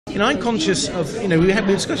I'm conscious of, we had a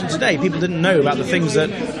discussion today, people didn't know about the things that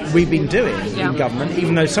we've been doing in government,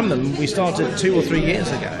 even though some of them we started 2 or 3 years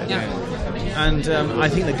ago. Yeah. And I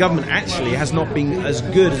think the government actually has not been as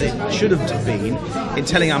good as it should have been in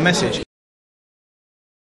telling our message.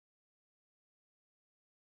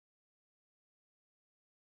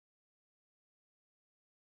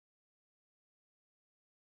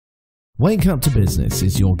 Wake Up to Business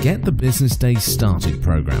is your Get the Business Day Started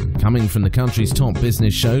program, coming from the country's top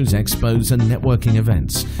business shows, expos and networking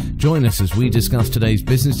events. Join us as we discuss today's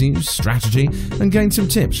business news, strategy and gain some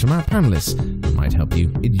tips from our panellists that might help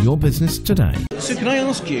you in your business today. So can I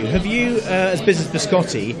ask you, have you, as Business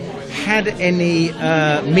Biscotti, had any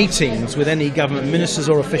meetings with any government ministers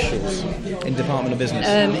or officials in Department of Business?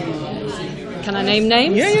 Can I name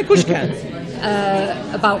names? Yeah, of course you can.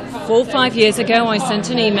 About 4 or 5 years ago, I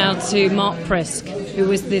sent an email to Mark Prisk, who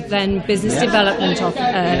was the then Business Development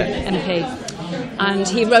MP. And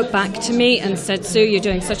he wrote back to me and said, Sue, you're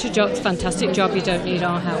doing such a fantastic job, you don't need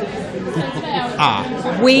our help.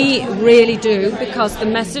 We really do, because the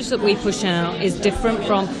message that we push out is different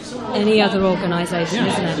from any other organisation,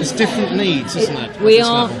 isn't it? There's different needs, isn't it? We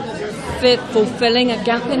are fulfilling a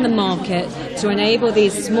gap in the market to enable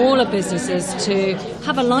these smaller businesses to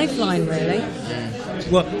have a lifeline, really.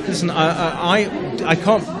 Well, listen, I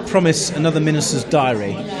can't promise another minister's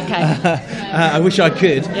diary. Okay. I wish I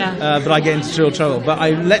could, Yeah. but I get into real trouble. But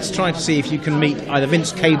let's try to see if you can meet either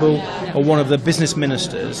Vince Cable or one of the business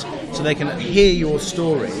ministers so they can hear your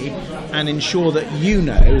story and ensure that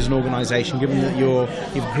as an organisation, given that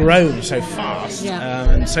you've grown so fast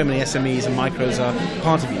and so many SMEs and micros are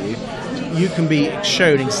part of you, you can be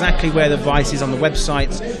shown exactly where the advice is on the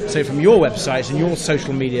websites. So from your websites and your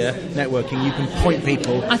social media networking, you can point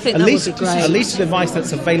people I think at that least would be great. at least to the advice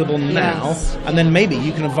that's available now, and then maybe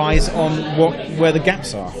you can advise on where the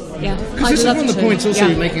gaps are. Yeah, because this is one of the points also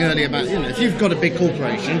you were making earlier about, if you've got a big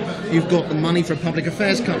corporation, you've got the money for a public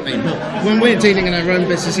affairs company. But when we're dealing in our own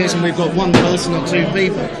businesses and we've got one person or two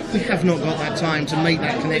people, we have not got that time to make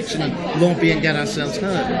that connection and lobby and get ourselves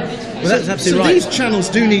heard. Well, that's absolutely right. These channels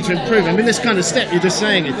do need to improve. I mean, this kind of step you're just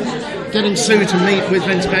saying, getting Sue to meet with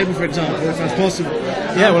Vince Cable, for example, if that's possible.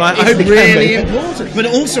 Yeah, well, I hope it's really important. But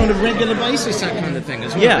also on a regular basis, that kind of thing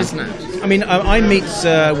as well, isn't it? I mean, I meet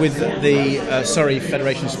with the Surrey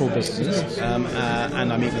Federation of Small Businesses,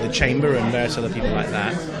 and I meet with the Chamber and various other people like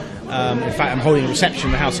that. In fact, I'm holding a reception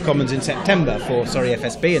in the House of Commons in September for Surrey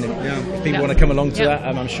FSB, and if people want to come along to that,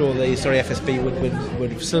 I'm sure the Surrey FSB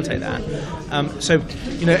would facilitate that. So,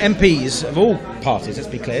 MPs of all parties, let's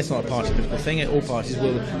be clear, it's not a party political thing, all parties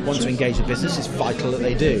will want to engage with business, it's vital that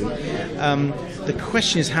they do. The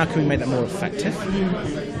question is, how can we make that more effective?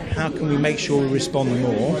 How can we make sure we respond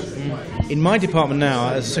more? In my department now,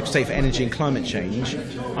 as Secretary for Energy and Climate Change,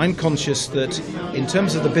 I'm conscious that in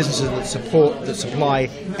terms of the businesses that supply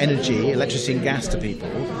energy, electricity and gas to people,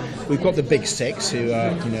 we've got the big six who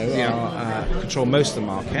control most of the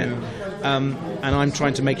market. And I'm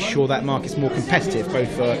trying to make sure that market's more competitive, both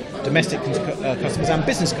for domestic customers and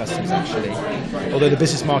business customers, actually. Although the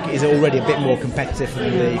business market is already a bit more competitive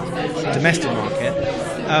than the domestic market.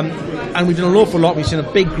 And we've done an awful lot. We've seen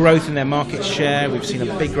a big growth in their market share. We've seen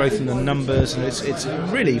a big growth in the numbers, and it's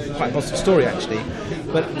really quite a positive story, actually.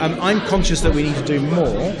 But I'm conscious that we need to do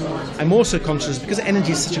more. I'm also conscious because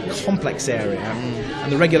energy is such a complex area,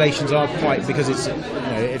 and the regulations are because it's,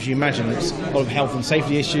 if you imagine, it's a lot of health and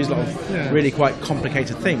safety issues, a lot of really quite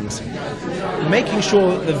complicated things. Making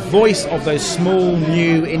sure that the voice of those small,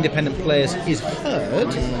 new, independent players is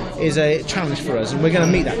heard is a challenge for us, and we're going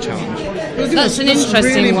to meet that challenge. That's an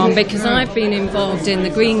interesting one, because I've been involved in the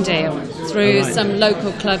Green Deal through some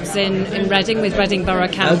local clubs in Reading with Reading Borough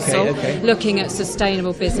Council, looking at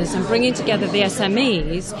sustainable business and bringing together the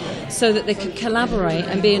SMEs so that they could collaborate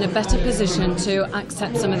and be in a better position to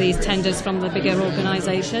accept some of these tenders from the bigger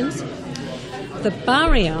organisations. The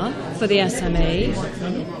barrier for the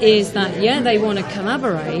SME is that, they want to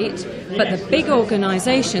collaborate, but the big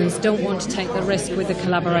organisations don't want to take the risk with the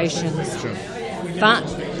collaborations. That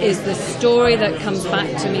is the story that comes back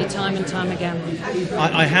to me time and time again.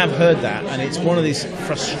 I have heard that, and it's one of these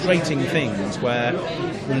frustrating things where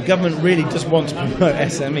the government really does want to promote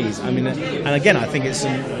SMEs. I mean, and again, I think it's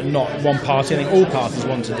not one party. I think all parties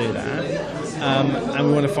want to do that, and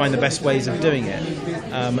we want to find the best ways of doing it.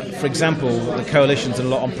 For example, the coalition's done a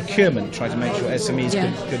lot on procurement, trying to make sure SMEs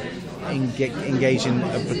engage in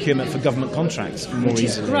procurement for government contracts more which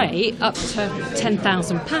easily. is great, up to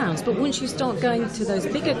 £10,000. But once you start going to those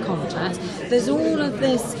bigger contracts, there's all of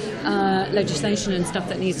this legislation and stuff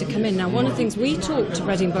that needs to come in. Now, one of the things we talked to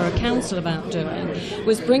Reading Borough Council about doing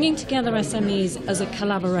was bringing together SMEs as a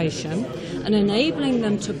collaboration and enabling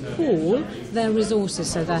them to pool their resources,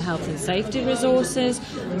 so their health and safety resources,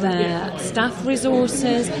 their staff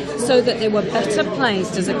resources, so that they were better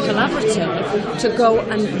placed as a collaborative to go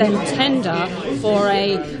and then tender for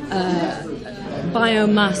a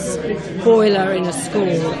biomass boiler in a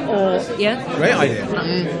school, or Great idea.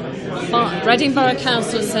 But Reading Borough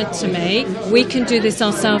Council said to me, we can do this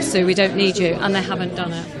ourselves, Sue, we don't need you, and they haven't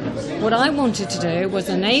done it. What I wanted to do was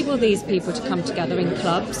enable these people to come together in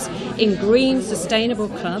clubs, in green, sustainable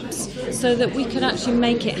clubs, so that we could actually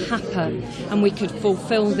make it happen and we could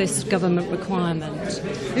fulfil this government requirement.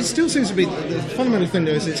 It still seems to be the fundamental thing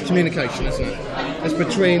though is it's communication, isn't it? It's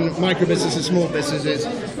between micro businesses, small businesses,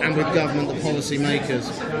 and with government, the policy makers.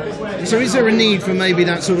 So is there a need for maybe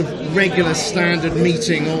that sort of regular standard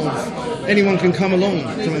meeting of anyone can come along,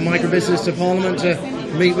 from a micro business to Parliament, to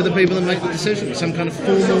meet with the people that make the decisions, some kind of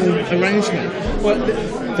formal arrangement? Well,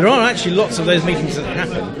 there are actually lots of those meetings that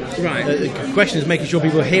happen. Right. The question is making sure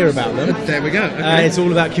people hear about them. There we go. Okay. It's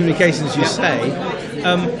all about communication, as you say.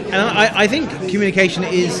 And I think communication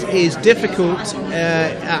is difficult,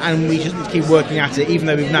 and we just need to keep working at it, even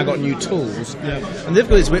though we've now got new tools. Yeah. And the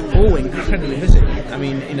difficulty is we're all incredibly busy. I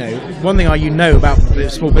mean, one thing about the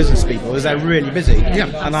small business people is they're really busy.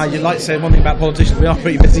 Yeah. And I'd like to say one thing about politicians, we are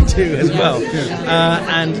pretty busy too, as well.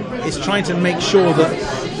 And it's trying to make sure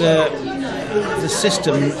that the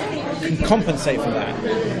system can compensate for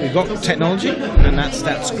that. We've got technology, and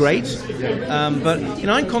that's great. But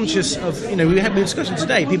I'm conscious of we had a discussion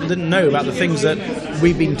today. People didn't know about the things that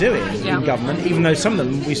we've been doing in government, even though some of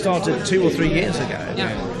them we started 2 or 3 years ago. Yeah.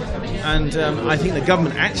 And I think the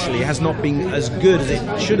government actually has not been as good as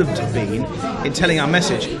it should have been in telling our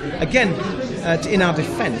message. Again, in our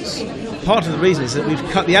defence, part of the reason is that we've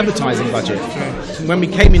cut the advertising budget. So when we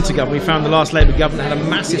came into government, we found the last Labour government had a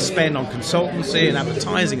massive spend on consultancy and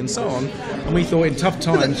advertising and so on, and we thought in tough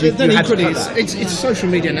times you had to cut that. It's social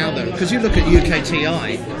media now though, because you look at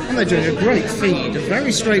UKTI and they're doing a great feed of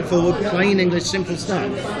very straightforward, plain English, simple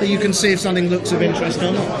stuff that you can see if something looks of interest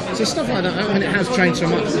or not. So stuff like that, it has changed so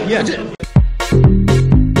much. Yeah.